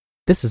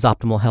This is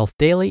Optimal Health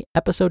Daily,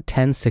 episode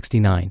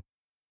 1069.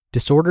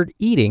 Disordered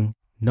eating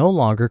no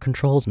longer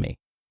controls me,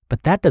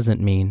 but that doesn't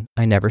mean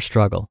I never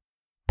struggle.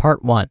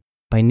 Part 1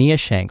 by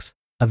Shanks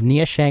of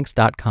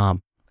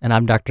Shanks.com, and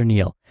I'm Dr.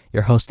 Neil,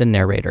 your host and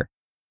narrator.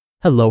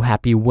 Hello,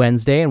 happy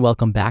Wednesday, and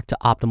welcome back to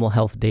Optimal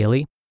Health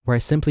Daily, where I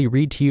simply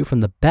read to you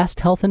from the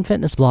best health and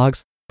fitness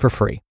blogs for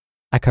free.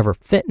 I cover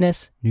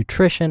fitness,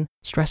 nutrition,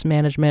 stress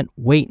management,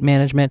 weight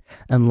management,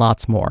 and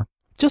lots more,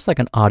 just like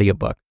an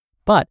audiobook,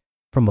 but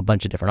from a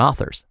bunch of different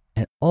authors,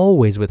 and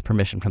always with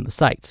permission from the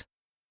sites.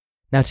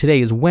 Now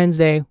today is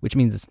Wednesday, which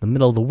means it's the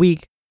middle of the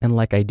week, and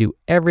like I do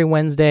every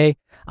Wednesday,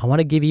 I want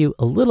to give you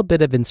a little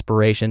bit of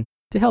inspiration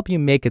to help you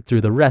make it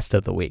through the rest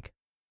of the week.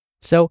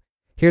 So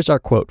here's our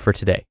quote for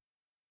today.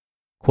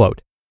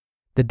 Quote,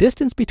 "The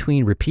distance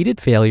between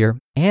repeated failure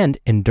and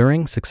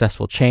enduring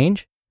successful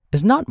change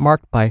is not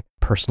marked by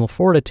personal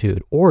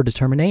fortitude or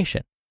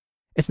determination.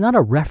 It's not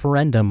a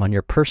referendum on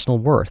your personal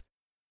worth.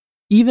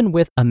 Even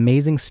with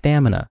amazing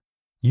stamina,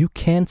 you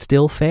can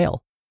still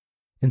fail.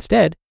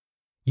 Instead,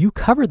 you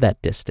cover that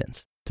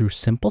distance through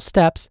simple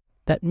steps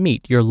that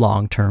meet your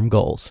long-term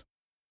goals."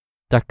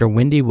 Dr.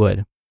 Wendy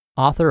Wood,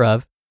 author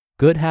of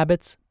Good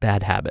Habits,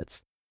 Bad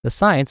Habits, The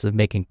Science of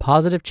Making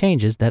Positive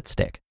Changes That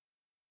Stick.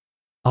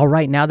 All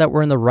right, now that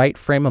we're in the right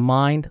frame of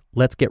mind,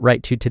 let's get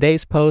right to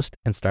today's post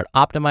and start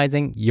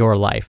optimizing your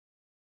life.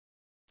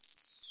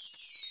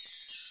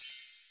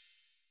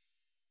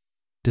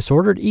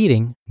 Disordered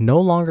eating no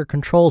longer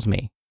controls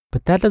me,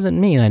 but that doesn't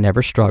mean I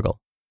never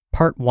struggle.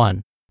 Part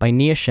 1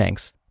 by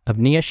Shanks of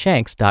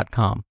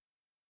Shanks.com.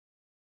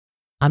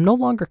 I'm no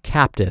longer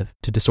captive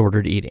to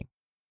disordered eating,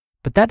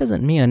 but that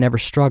doesn't mean I never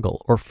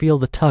struggle or feel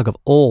the tug of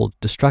old,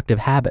 destructive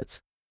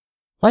habits.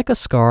 Like a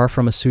scar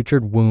from a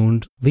sutured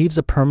wound leaves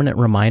a permanent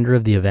reminder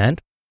of the event,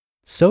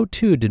 so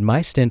too did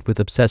my stint with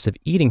obsessive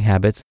eating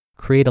habits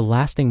create a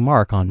lasting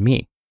mark on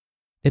me.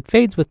 It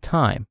fades with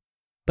time,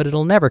 but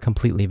it'll never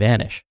completely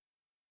vanish.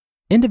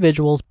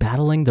 Individuals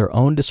battling their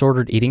own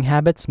disordered eating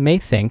habits may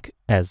think,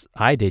 as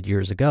I did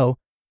years ago,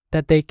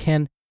 that they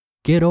can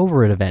get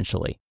over it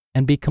eventually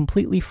and be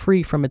completely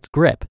free from its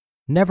grip,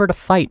 never to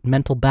fight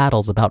mental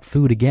battles about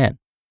food again.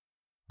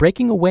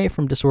 Breaking away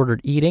from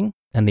disordered eating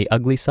and the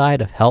ugly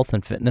side of health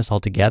and fitness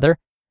altogether,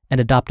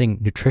 and adopting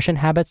nutrition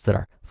habits that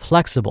are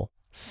flexible,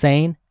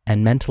 sane,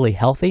 and mentally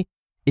healthy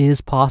is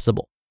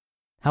possible.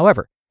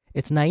 However,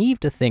 it's naive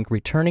to think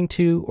returning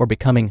to or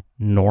becoming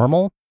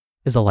normal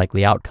is a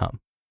likely outcome.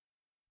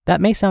 That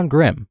may sound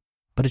grim,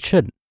 but it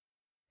shouldn't.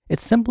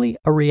 It's simply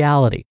a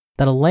reality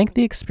that a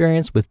lengthy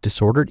experience with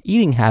disordered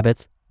eating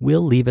habits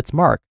will leave its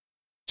mark,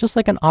 just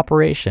like an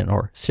operation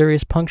or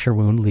serious puncture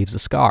wound leaves a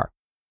scar.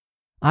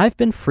 I've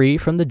been free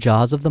from the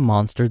jaws of the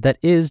monster that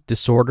is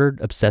disordered,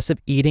 obsessive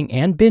eating,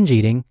 and binge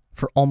eating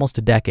for almost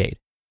a decade,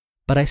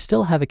 but I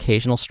still have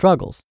occasional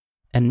struggles,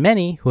 and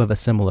many who have a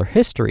similar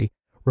history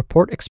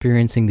report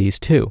experiencing these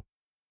too.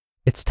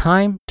 It's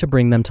time to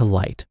bring them to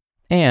light,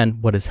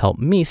 and what has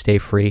helped me stay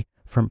free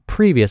from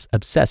previous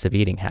obsessive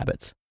eating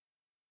habits.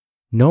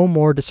 No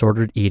more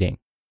disordered eating,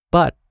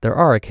 but there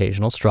are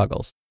occasional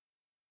struggles.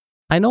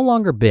 I no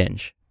longer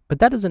binge, but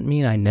that doesn't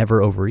mean I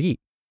never overeat.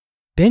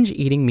 Binge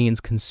eating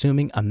means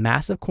consuming a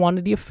massive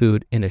quantity of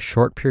food in a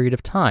short period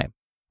of time,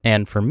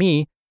 and for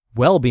me,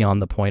 well beyond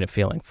the point of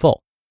feeling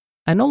full.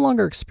 I no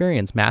longer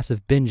experience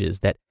massive binges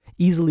that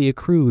easily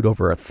accrued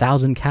over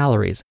 1,000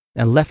 calories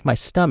and left my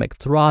stomach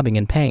throbbing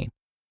in pain.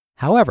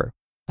 However,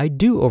 I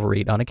do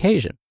overeat on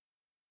occasion.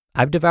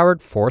 I've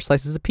devoured 4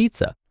 slices of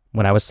pizza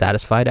when I was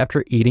satisfied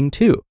after eating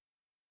 2.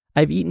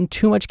 I've eaten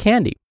too much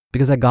candy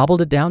because I gobbled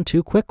it down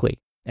too quickly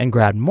and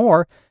grabbed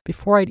more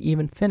before I'd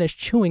even finished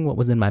chewing what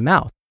was in my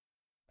mouth.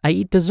 I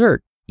eat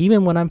dessert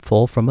even when I'm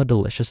full from a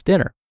delicious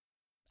dinner.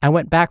 I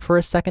went back for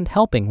a second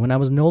helping when I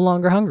was no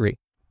longer hungry,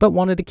 but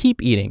wanted to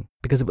keep eating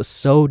because it was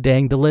so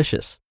dang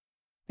delicious.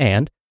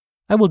 And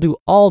I will do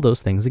all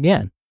those things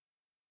again.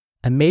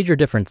 A major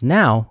difference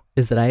now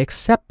is that I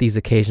accept these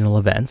occasional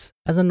events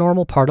as a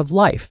normal part of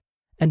life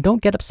and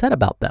don't get upset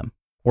about them.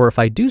 Or if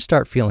I do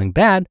start feeling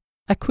bad,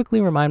 I quickly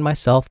remind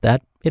myself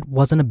that it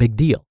wasn't a big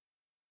deal.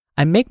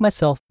 I make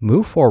myself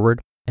move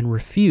forward and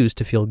refuse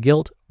to feel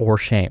guilt or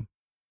shame.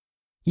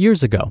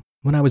 Years ago,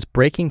 when I was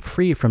breaking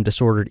free from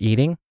disordered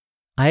eating,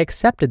 I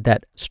accepted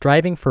that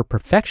striving for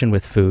perfection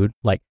with food,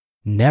 like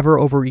never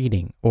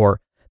overeating or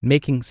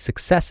making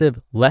successive,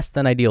 less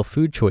than ideal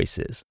food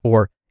choices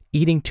or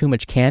eating too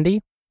much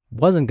candy,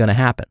 wasn't going to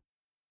happen.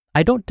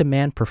 I don't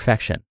demand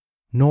perfection,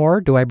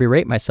 nor do I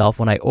berate myself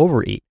when I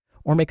overeat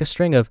or make a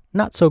string of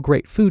not so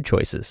great food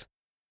choices.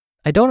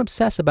 I don't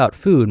obsess about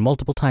food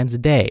multiple times a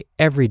day,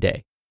 every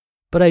day,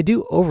 but I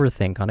do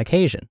overthink on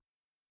occasion.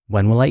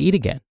 When will I eat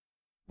again?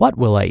 What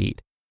will I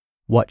eat?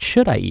 What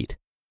should I eat?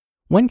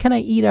 When can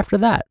I eat after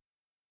that?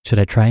 Should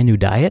I try a new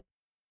diet?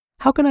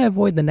 How can I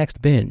avoid the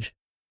next binge?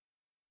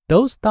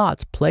 Those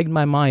thoughts plagued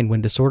my mind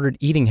when disordered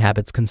eating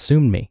habits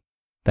consumed me.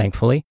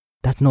 Thankfully,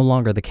 that's no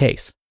longer the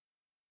case.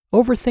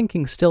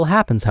 Overthinking still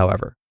happens,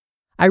 however.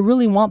 I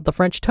really want the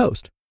French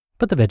toast,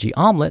 but the veggie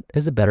omelet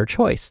is a better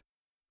choice.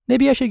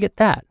 Maybe I should get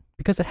that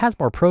because it has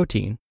more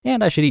protein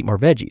and I should eat more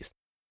veggies.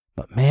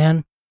 But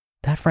man,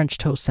 that French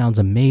toast sounds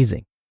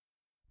amazing.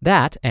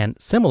 That and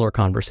similar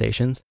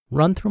conversations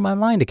run through my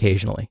mind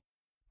occasionally.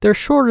 They're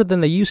shorter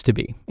than they used to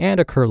be and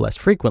occur less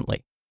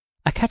frequently.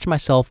 I catch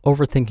myself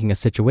overthinking a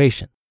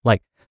situation,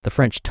 like the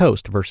French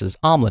toast versus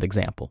omelet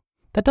example,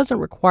 that doesn't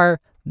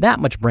require that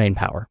much brain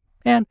power,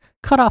 and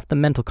cut off the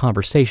mental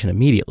conversation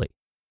immediately.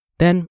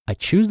 Then I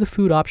choose the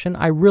food option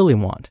I really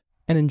want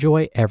and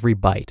enjoy every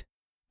bite.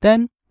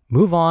 Then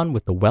move on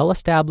with the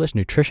well-established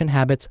nutrition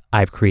habits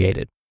I've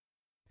created.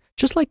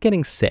 Just like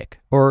getting sick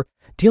or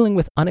dealing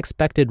with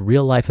unexpected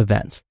real-life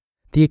events,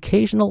 the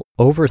occasional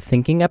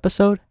overthinking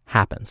episode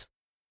happens.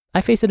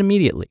 I face it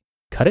immediately,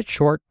 cut it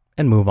short,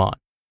 and move on.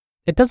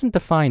 It doesn't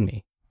define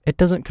me, it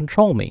doesn't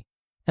control me,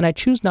 and I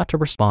choose not to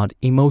respond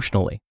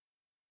emotionally.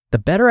 The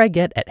better I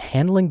get at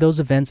handling those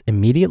events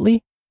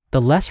immediately,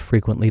 the less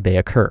frequently they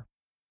occur.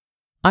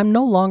 I'm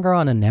no longer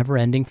on a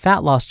never-ending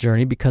fat loss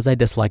journey because I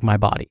dislike my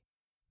body,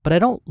 but I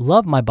don't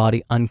love my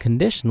body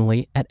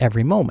unconditionally at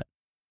every moment.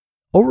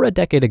 Over a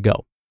decade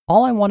ago,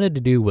 all I wanted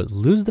to do was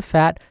lose the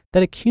fat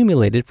that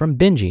accumulated from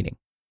binge eating.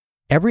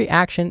 Every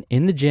action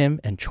in the gym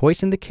and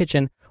choice in the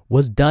kitchen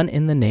was done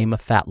in the name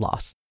of fat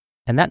loss,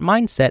 and that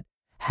mindset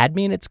had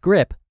me in its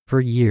grip for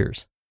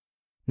years.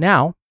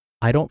 Now,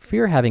 I don't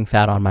fear having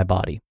fat on my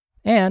body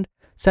and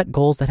set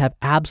goals that have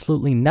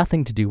absolutely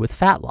nothing to do with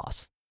fat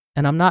loss,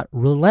 and I'm not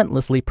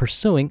relentlessly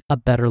pursuing a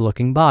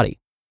better-looking body.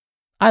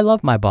 I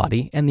love my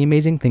body and the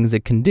amazing things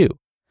it can do,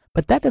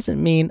 but that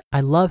doesn't mean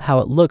I love how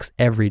it looks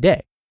every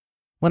day.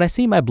 When I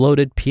see my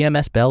bloated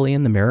PMS belly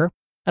in the mirror,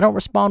 I don't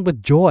respond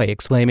with joy,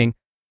 exclaiming,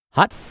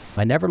 "Hot,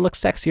 I never look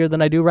sexier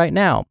than I do right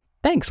now.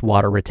 Thanks,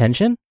 water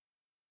retention."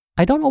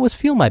 I don't always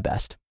feel my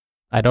best.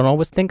 I don't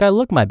always think I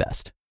look my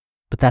best,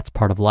 but that's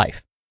part of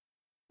life.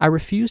 I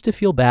refuse to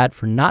feel bad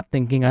for not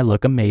thinking I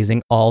look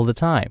amazing all the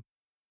time.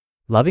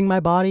 Loving my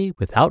body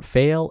without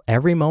fail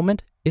every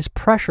moment is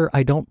pressure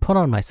I don't put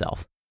on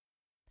myself.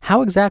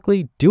 How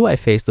exactly do I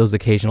face those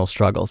occasional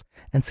struggles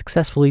and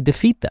successfully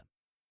defeat them?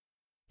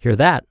 Hear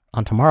that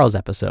on tomorrow's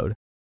episode.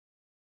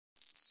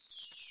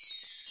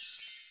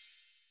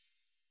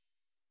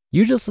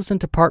 You just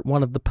listened to part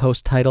 1 of the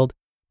post titled,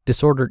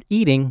 "Disordered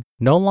Eating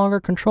No Longer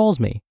Controls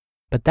Me,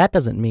 but That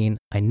Doesn't Mean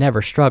I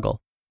Never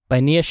Struggle," by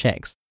Nia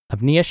Shanks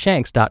of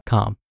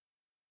niashanks.com.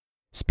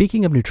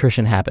 Speaking of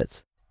nutrition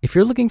habits, if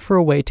you're looking for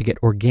a way to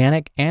get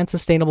organic and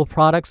sustainable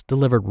products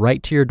delivered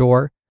right to your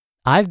door,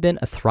 I've been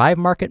a Thrive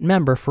Market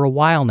member for a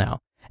while now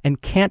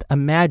and can't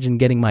imagine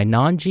getting my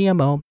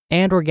non-GMO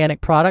and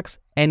organic products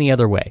any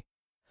other way.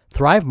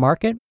 Thrive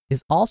Market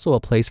is also a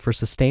place for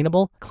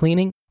sustainable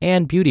cleaning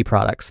and beauty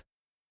products.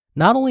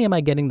 Not only am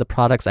I getting the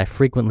products I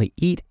frequently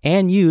eat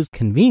and use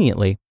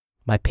conveniently,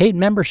 my paid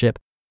membership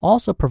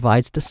also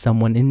provides to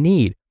someone in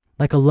need,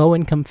 like a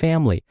low-income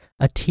family,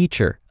 a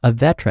teacher, a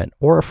veteran,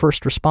 or a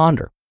first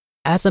responder.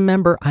 As a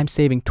member, I'm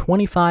saving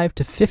 25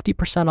 to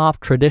 50%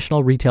 off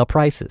traditional retail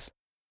prices.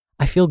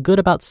 I feel good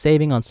about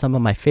saving on some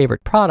of my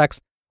favorite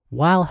products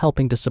while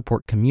helping to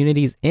support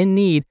communities in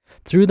need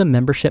through the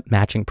membership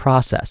matching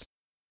process.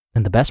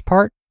 And the best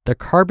part, their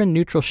carbon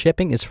neutral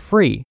shipping is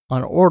free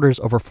on orders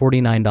over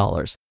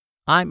 $49.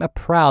 I'm a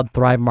proud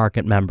Thrive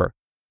Market member.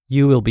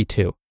 You will be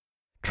too.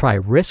 Try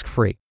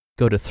risk-free.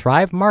 Go to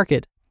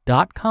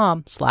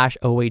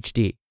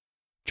thrivemarket.com/OHD.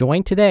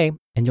 Join today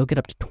and you'll get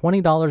up to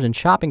 $20 in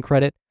shopping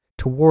credit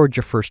towards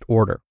your first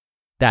order.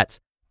 That's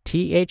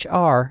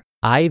THRIVE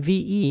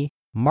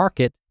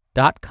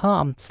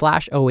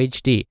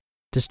market.com/OHD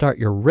to start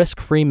your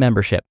risk-free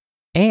membership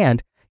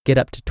and get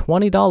up to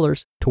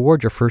 $20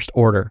 toward your first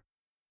order.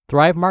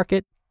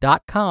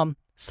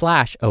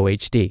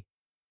 thrivemarket.com/OHD.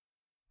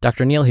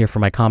 Dr. Neil here for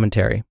my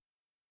commentary.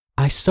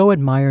 I so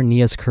admire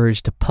Nia's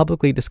courage to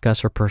publicly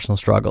discuss her personal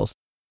struggles.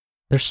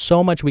 There's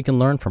so much we can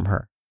learn from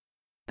her.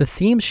 The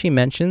themes she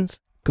mentions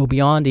go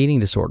beyond eating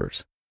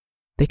disorders.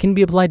 They can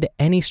be applied to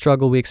any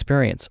struggle we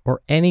experience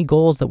or any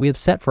goals that we have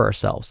set for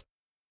ourselves.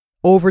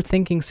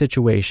 Overthinking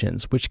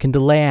situations which can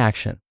delay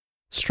action,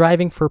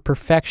 striving for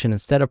perfection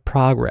instead of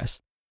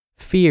progress,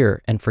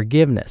 fear and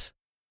forgiveness.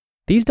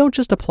 These don't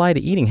just apply to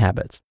eating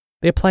habits,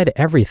 they apply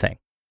to everything.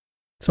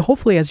 So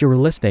hopefully as you were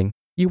listening,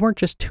 you weren't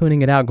just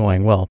tuning it out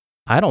going, well,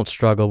 I don't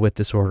struggle with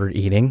disordered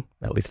eating,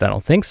 at least I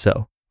don't think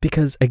so.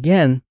 Because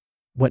again,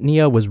 what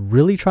Nia was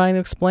really trying to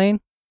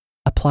explain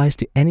applies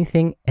to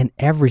anything and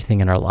everything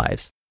in our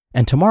lives.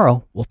 And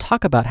tomorrow, we'll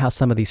talk about how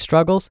some of these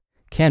struggles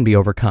can be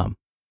overcome.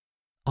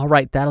 All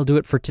right, that'll do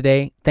it for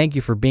today. Thank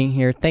you for being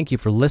here. Thank you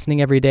for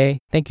listening every day.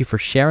 Thank you for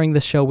sharing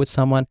this show with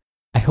someone.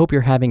 I hope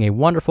you're having a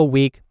wonderful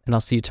week, and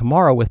I'll see you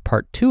tomorrow with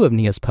part 2 of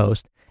Nia's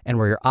post and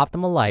where your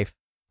optimal life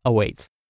awaits.